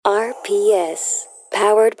RPS,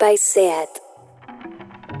 powered by SEAT.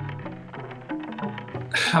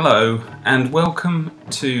 Hello, and welcome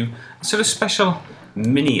to a sort of special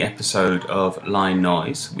mini episode of Line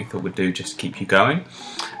Noise we thought we'd do just to keep you going.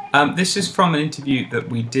 This is from an interview that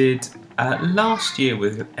we did last year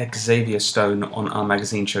with Xavier Stone on our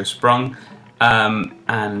magazine show Sprung,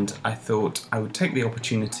 and I thought I would take the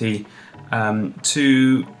opportunity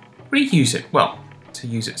to reuse it. Well, to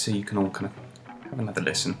use it so you can all kind of have another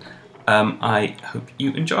listen. I hope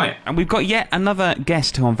you enjoy it. And we've got yet another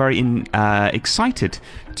guest who I'm very excited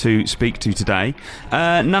to speak to today.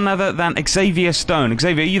 None other than Xavier Stone.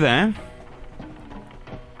 Xavier, are you there?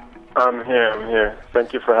 I'm here.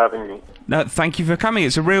 Thank you for having me. No, thank you for coming.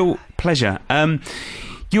 It's a real pleasure.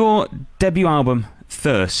 Your debut album,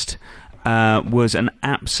 Thirst, was an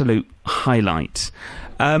absolute highlight.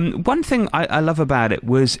 One thing I love about it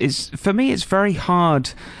is for me it's very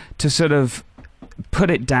hard to sort of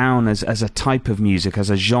put it down as a type of music,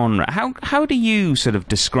 as a genre. How do you sort of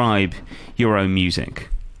describe your own music?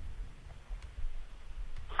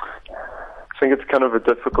 I think it's kind of a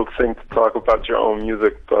difficult thing to talk about your own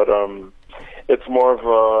music, but it's more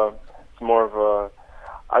of a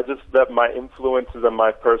I just let my influences and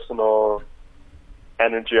my personal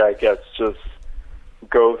energy, I guess, just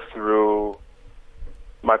go through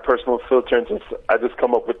my personal filter, and I just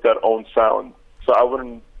come up with that own sound. So I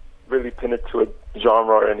wouldn't really pin it to a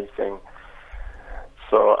genre or anything.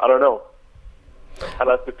 So I don't know. I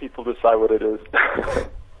let the people decide what it is.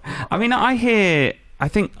 I mean, I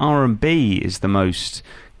think R&B is the most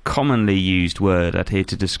commonly used word I'd hear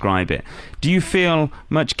to describe it. Do you feel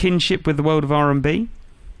much kinship with the world of R&B?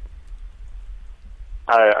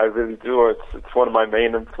 I really do. It's one of my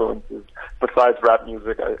main influences. Besides rap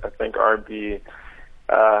music, I think R&B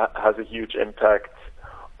has a huge impact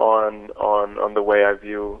on the way I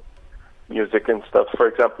view music and stuff. For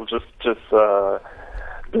example, just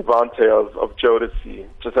Devante of Jodeci,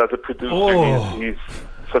 just as a producer, he's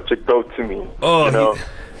such a go to me.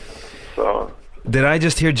 So did I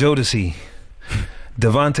just hear Jodeci?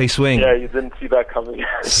 Devante Swing. Yeah, you didn't see that coming.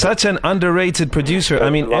 Such an underrated producer. I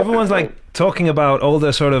mean, everyone's like talking about all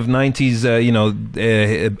the sort of 90s,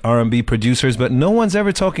 R&B producers, but no one's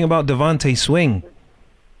ever talking about Devante Swing.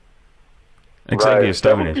 Exactly. Right.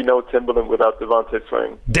 There would be no Timbaland without Devante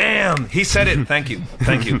Swing. Damn, he said it. Thank you.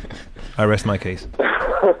 I rest my case.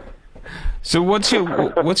 So what's your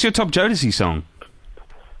top Jodeci song?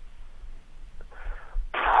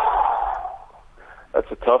 That's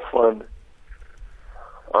a tough one.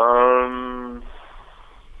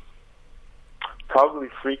 Probably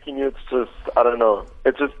Freaking You. It's just, I don't know.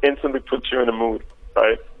 It just instantly puts you in a mood,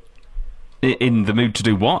 right? In the mood to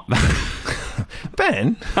do what?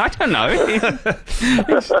 Ben? I don't know.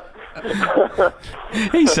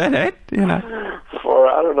 He said it, you know.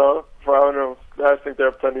 I don't know. I think there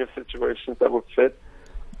are plenty of situations that would fit.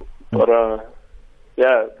 But,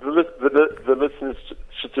 yeah, the listeners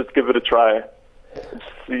should just give it a try.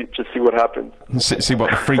 Just see what happens. See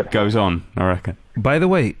what the freak goes on, I reckon. By the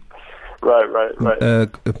way... Right.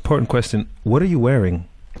 Important question. What are you wearing?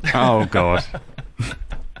 Oh, God.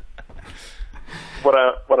 What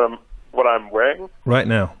I'm wearing right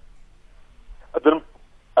now? I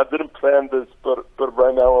didn't plan this, but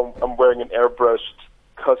right now I'm wearing an airbrushed,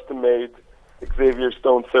 custom-made Xavier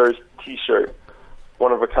Stone Thirst T-shirt,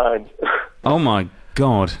 one of a kind. Oh my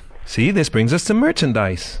God! See, this brings us to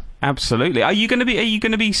merchandise. Absolutely. Are you going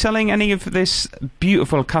to be selling any of this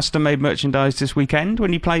beautiful custom-made merchandise this weekend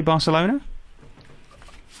when you play Barcelona?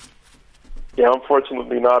 Yeah,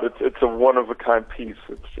 unfortunately not. It's a one-of-a-kind piece.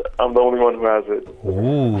 I'm the only one who has it.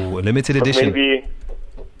 Ooh, a limited edition. Maybe,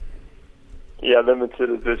 yeah,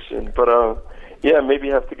 limited edition. But, maybe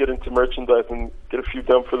you have to get into merchandise and get a few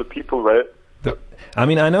done for the people, right? I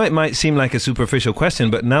mean, I know it might seem like a superficial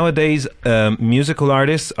question, but nowadays musical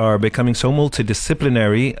artists are becoming so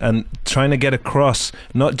multidisciplinary and trying to get across,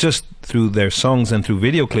 not just through their songs and through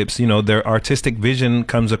video clips, their artistic vision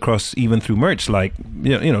comes across even through merch. Like,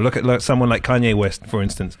 look at someone like Kanye West, for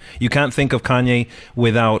instance. You can't think of Kanye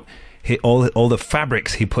without all the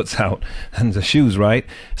fabrics he puts out and the shoes, right?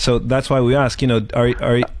 So that's why we ask,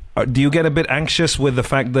 do you get a bit anxious with the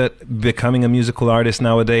fact that becoming a musical artist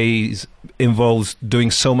nowadays involves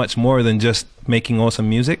doing so much more than just making awesome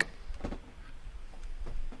music?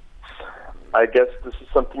 I guess this is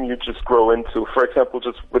something you just grow into. For example,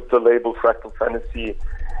 just with the label Fractal Fantasy,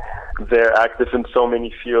 they're active in so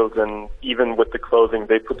many fields, and even with the clothing,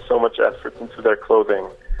 they put so much effort into their clothing,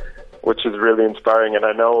 which is really inspiring. And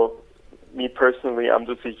I know, me personally, I'm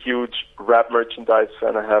just a huge rap merchandise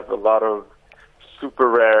fan. I have a lot of super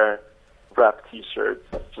rare rap T-shirts.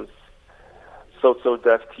 Just So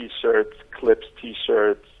Def T-shirts, Clips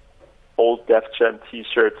T-shirts, old Def Jam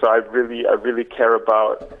T-shirts. So I really care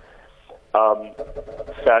about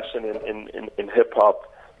fashion in hip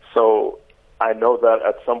hop. So I know that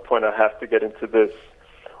at some point I have to get into this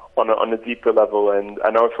on a deeper level, and I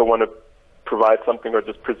know if I want to provide something or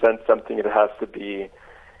just present something, it has to be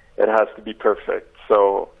perfect.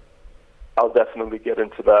 So I'll definitely get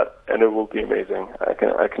into that, and it will be amazing. I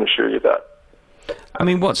can assure you that. I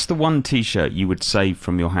mean, what's the one T-shirt you would save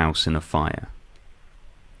from your house in a fire?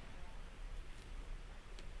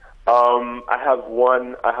 I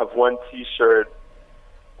have one T-shirt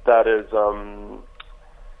that is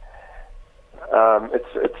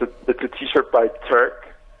it's a T-shirt by Turk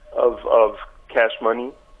of Cash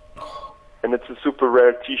Money, and it's a super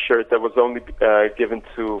rare T-shirt that was only given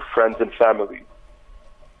to friends and family.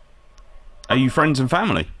 Are you friends and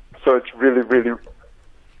family? So it's really.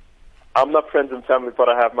 I'm not friends and family, but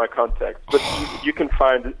I have my contacts. But you can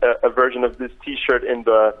find a version of this T-shirt in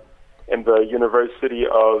the University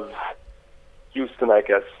of Houston, I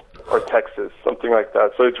guess, or Texas, something like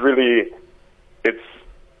that. So it's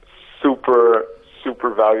super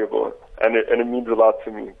valuable, and it means a lot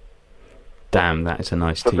to me. Damn, that is a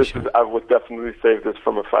nice so T-shirt. I would definitely save this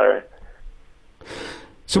from a fire.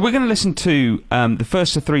 So we're going to listen to the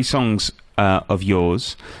first of 3 songs of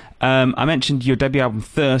yours. I mentioned your debut album,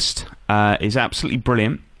 Thirst, is absolutely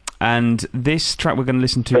brilliant. And this track we're going to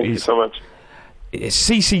listen to Thank you so much.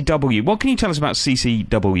 CCW. What can you tell us about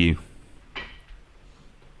CCW?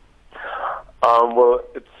 Well,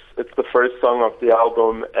 it's the first song of the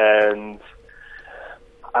album, and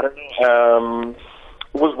I don't know.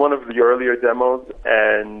 It was one of the earlier demos,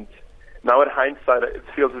 and now in hindsight, it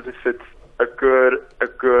feels as if it's a good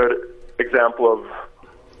example of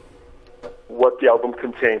what the album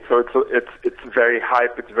contains. So it's very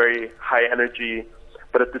hype, it's very high energy,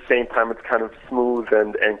 but at the same time it's kind of smooth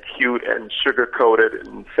and cute and sugar coated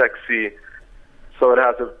and sexy. So it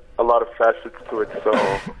has a lot of facets to it. So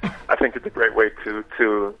I think it's a great way to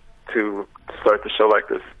start the show like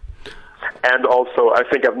this. And also, I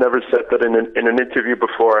think I've never said that in an interview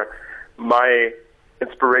before. My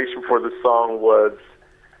inspiration for the song was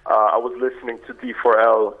I was listening to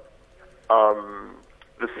D4L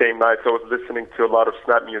the same night. So I was listening to a lot of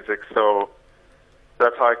snap music. So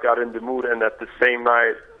that's how I got in the mood. And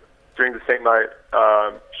during the same night,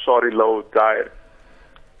 Shawty Lo died.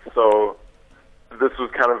 So this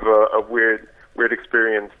was kind of a weird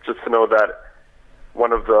experience, just to know that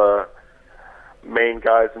one of the main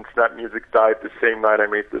guys in snap music died the same night I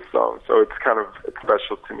made this song. So it's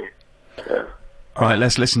special to me. Yeah. All right,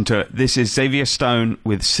 let's listen to it. This is Xavier Stone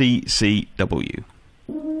with CCW.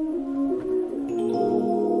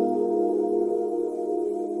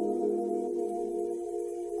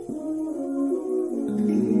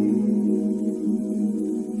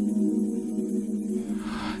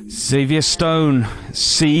 Xavier Stone,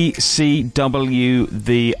 CCW,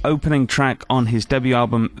 the opening track on his debut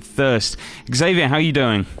album, Thirst. Xavier, how are you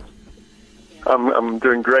doing? I'm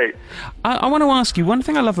doing great. I want to ask you, one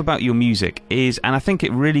thing I love about your music is, and I think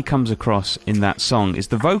it really comes across in that song, is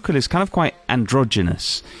the vocal is kind of quite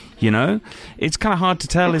androgynous, you know? It's kind of hard to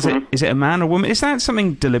tell, is it a man or woman? Is that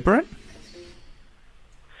something deliberate?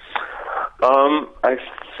 I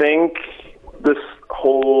think this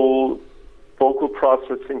whole vocal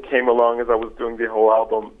processing came along as I was doing the whole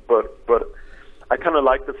album, but I kind of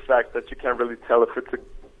like the fact that you can't really tell if it's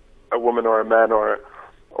a woman or a man or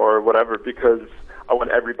whatever, because I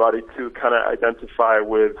want everybody to kind of identify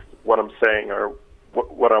with what I'm saying or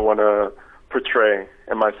what I want to portray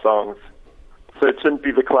in my songs. So it shouldn't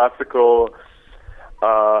be the classical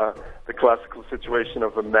situation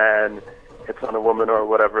of a man hits on a woman or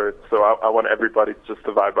whatever. So I want everybody just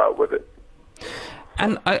to vibe out with it.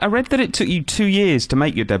 And I read that it took you 2 years to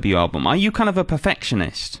make your debut album. Are you kind of a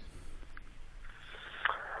perfectionist?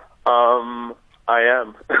 I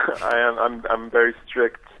am. I'm very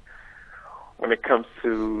strict when it comes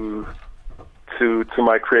to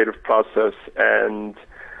my creative process. And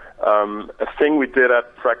a thing we did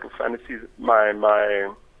at Fractal Fantasies, my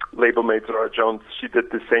label mate Zora Jones, she did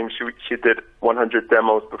the same. She did 100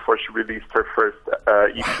 demos before she released her first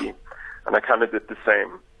EP, and I kind of did the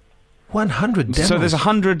same. 100 demos? So there's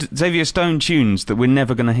 100 Xavier Stone tunes that we're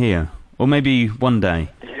never going to hear, or maybe one day.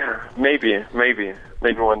 Yeah, maybe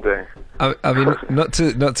one day. I mean, not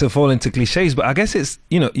to fall into cliches, but I guess it's,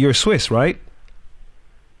 you're Swiss, right?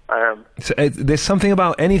 I am. So there's something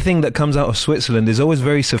about anything that comes out of Switzerland is always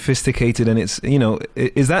very sophisticated, and it's,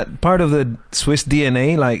 is that part of the Swiss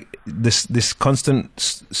DNA, like this constant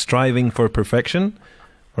striving for perfection,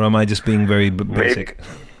 or am I just being very basic?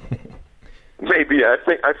 Maybe. I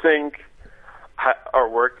think our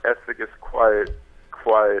work ethic is quite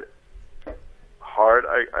hard,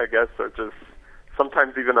 I guess, or just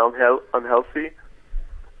sometimes even unhealthy.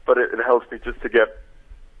 But it helps me just to get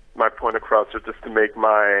my point across, or just to make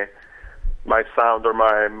my sound or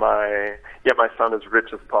my sound as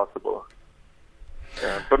rich as possible.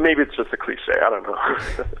 Yeah, but maybe it's just a cliche. I don't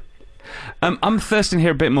know. I'm thirsting to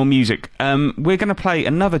hear a bit more music. We're going to play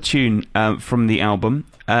another tune from the album.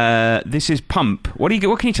 This is Pump. What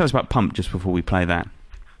can you tell us about Pump just before we play that?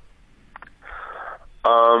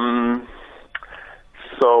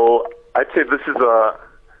 So I'd say this is a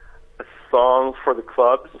song for the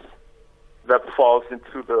clubs that falls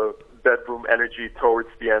into the bedroom energy towards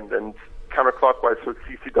the end, and counterclockwise, so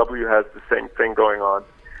CCW has the same thing going on.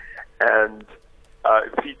 And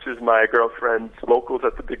it features my girlfriend's vocals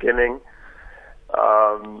at the beginning,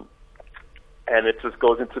 and it just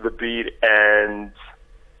goes into the beat, and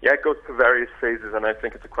yeah, it goes through various phases, and I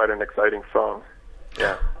think it's quite an exciting song.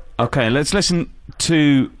 Yeah. Okay, let's listen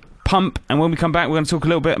to Pump, and when we come back, we're going to talk a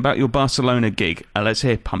little bit about your Barcelona gig. Let's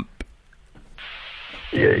hear Pump.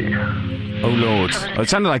 Yeah. Oh Lord. Oh, it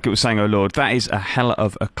sounded like it was saying, oh Lord. That is a hell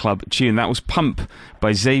of a club tune. That was Pump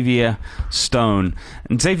by Xavier Stone.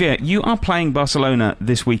 And Xavier, you are playing Barcelona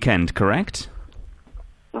this weekend, correct?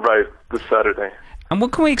 Right, this Saturday. And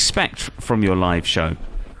what can we expect from your live show?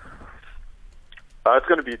 It's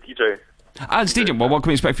going to be a DJ. It's DJ. Well, what can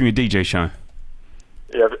we expect from your DJ show?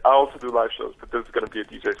 Yeah, I also do live shows, but this is going to be a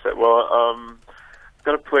DJ set. Well, I'm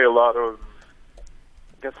going to play a lot of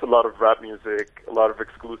rap music, a lot of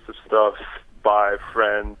exclusive stuff by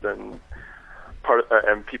friends and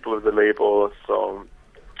people of the label. So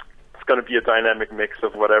it's going to be a dynamic mix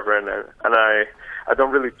of whatever. And I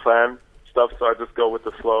don't really plan stuff, so I just go with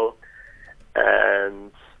the flow.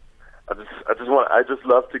 And I just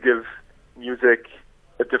love to give music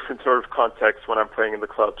a different sort of context when I'm playing in the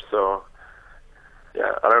club. So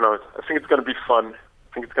yeah, I don't know. I think it's going to be fun.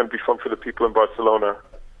 I think it's going to be fun for the people in Barcelona.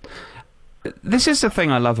 This is the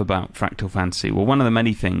thing I love about Fractal Fantasy. Well, one of the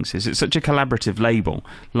many things is it's such a collaborative label.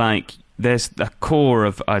 Like, there's a core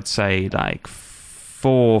of, I'd say, like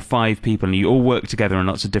 4 or 5 people, and you all work together in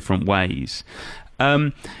lots of different ways.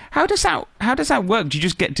 How does that work? Do you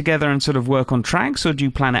just get together and sort of work on tracks, or do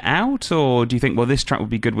you plan it out, or do you think, well, this track would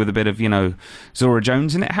be good with a bit of, Zora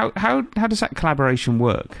Jones in it? How does that collaboration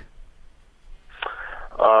work?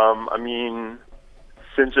 I mean,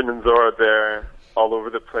 Sinjin and Zora, they're all over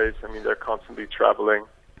the place. I mean, they're constantly traveling,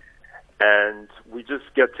 and we just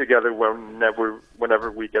get together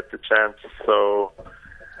whenever we get the chance. So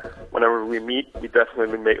whenever we meet, we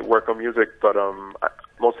definitely work on music, but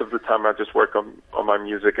most of the time I just work on my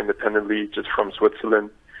music independently, just from Switzerland,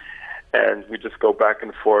 and we just go back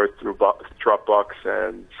and forth through Dropbox,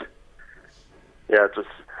 and yeah,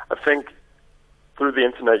 I think through the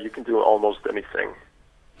internet you can do almost anything.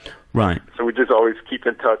 Right. So we just always keep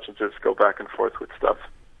in touch and just go back and forth with stuff.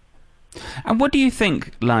 And what do you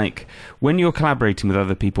think, like, when you're collaborating with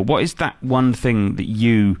other people, what is that one thing that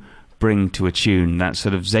you bring to a tune, that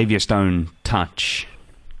sort of Xavier Stone touch?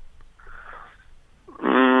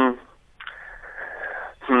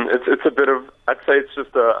 It's a bit of, I'd say it's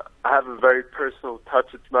just I have a very personal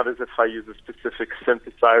touch. It's not as if I use a specific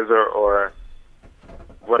synthesizer or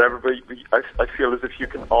whatever, but I feel as if you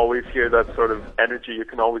can always hear that sort of energy. You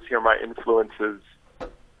can always hear my influences,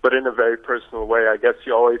 but in a very personal way. I guess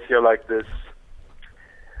you always hear like this,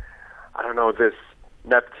 I don't know, this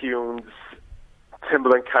Neptune's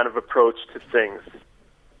Timbaland kind of approach to things.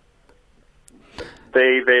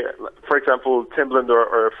 They for example, Timbaland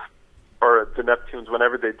or the Neptunes,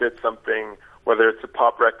 whenever they did something, whether it's a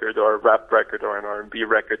pop record or a rap record or an R&B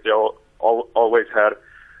record, they always had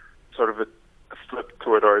sort of a flip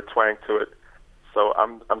to it or a twang to it. So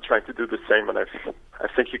I'm trying to do the same, and I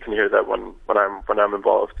think you can hear that when I'm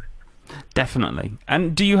involved. Definitely.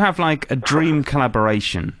 And do you have like a dream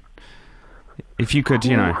collaboration? If you could,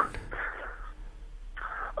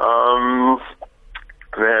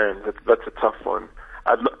 Man, that's a tough one.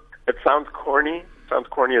 It sounds corny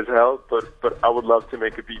as hell, but I would love to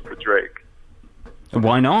make a beat for Drake.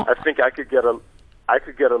 Why not? I think I could get a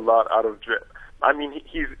lot out of Drake. I mean,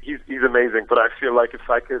 he's amazing, but I feel like if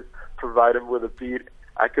I could provide him with a beat,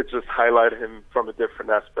 I could just highlight him from a different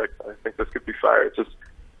aspect. I think this could be fire. Just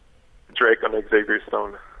Drake on Xavier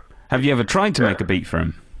Stone. Have you ever tried to make a beat for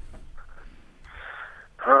him?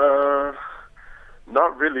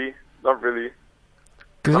 Not really. Not really,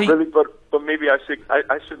 but maybe I should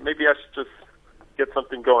just get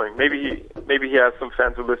something going. Maybe he has some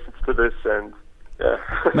fans who listens to this, and Yeah.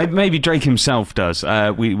 Maybe Drake himself does.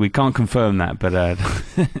 We can't confirm that,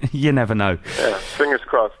 but you never know. Yeah, fingers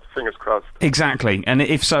crossed. Fingers crossed. Exactly, and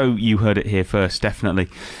if so, you heard it here first, definitely.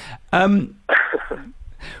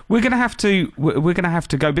 We're gonna have to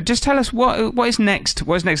go, but just tell us what is next.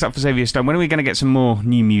 What is next up for Xavier Stone? When are we going to get some more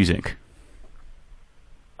new music?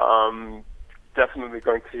 Definitely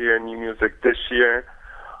going to hear new music this year.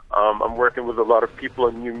 I'm working with a lot of people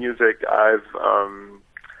on new music. I've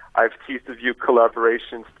teased a few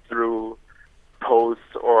collaborations through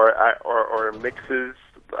posts or mixes.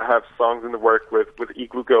 I have songs in the work with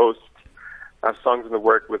Igloo Ghost. I have songs in the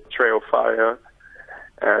work with Treo Fire,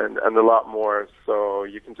 and a lot more. So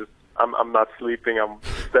you can just, I'm not sleeping. I'm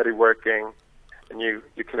steady working, and you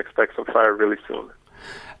can expect some fire really soon.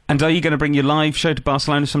 And are you going to bring your live show to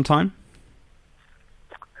Barcelona sometime?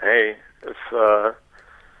 Hey, if the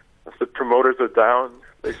promoters are down,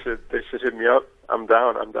 they should hit me up. I'm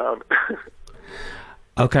down.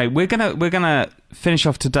 Okay, we're gonna finish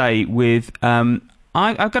off today with I've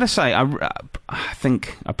got to say I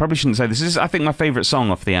think I probably shouldn't say this. This is, I think, my favourite song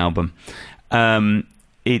off the album.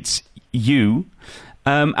 It's You.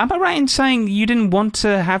 Am I right in saying you didn't want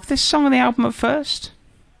to have this song on the album at first?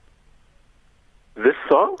 This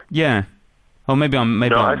song? Yeah. Or maybe I'm.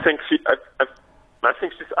 I think she's.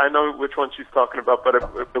 I know which one she's talking about, but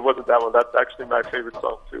it wasn't that one. That's actually my favorite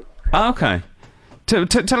song too. Oh, okay.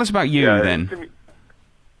 Tell us about You then.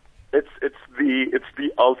 It's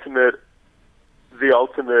the ultimate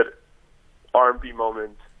R&B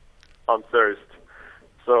moment on Thirst.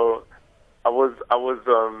 So I was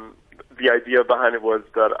the idea behind it was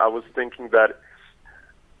that I was thinking that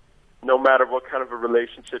no matter what kind of a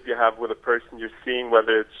relationship you have with a person you're seeing,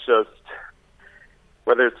 whether it's just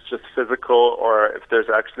physical or if there's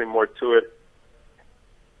actually more to it,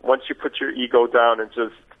 once you put your ego down and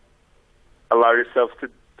just allow yourself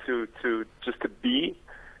to be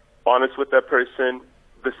honest with that person,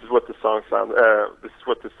 this is what the song this is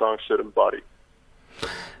what the song should embody.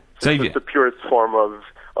 So it's the purest form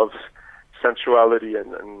of sensuality,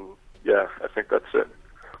 and yeah, I think that's it.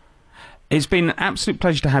 It's been an absolute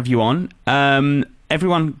pleasure to have you on.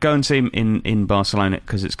 Everyone, go and see him in Barcelona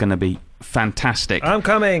because it's going to be fantastic. I'm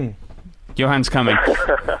coming. Johan's coming.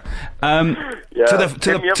 Yeah, to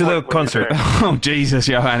the concert. Oh, Jesus,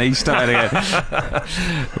 Johan, he started again.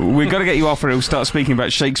 We've got to get you off or he'll start speaking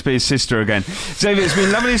about Shakespeare's sister again. Xavier, it's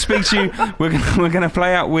been lovely to speak to you. We're going to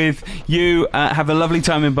play out with You. Have a lovely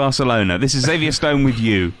time in Barcelona. This is Xavier Stone with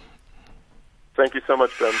You. Thank you so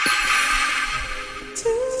much, Ben.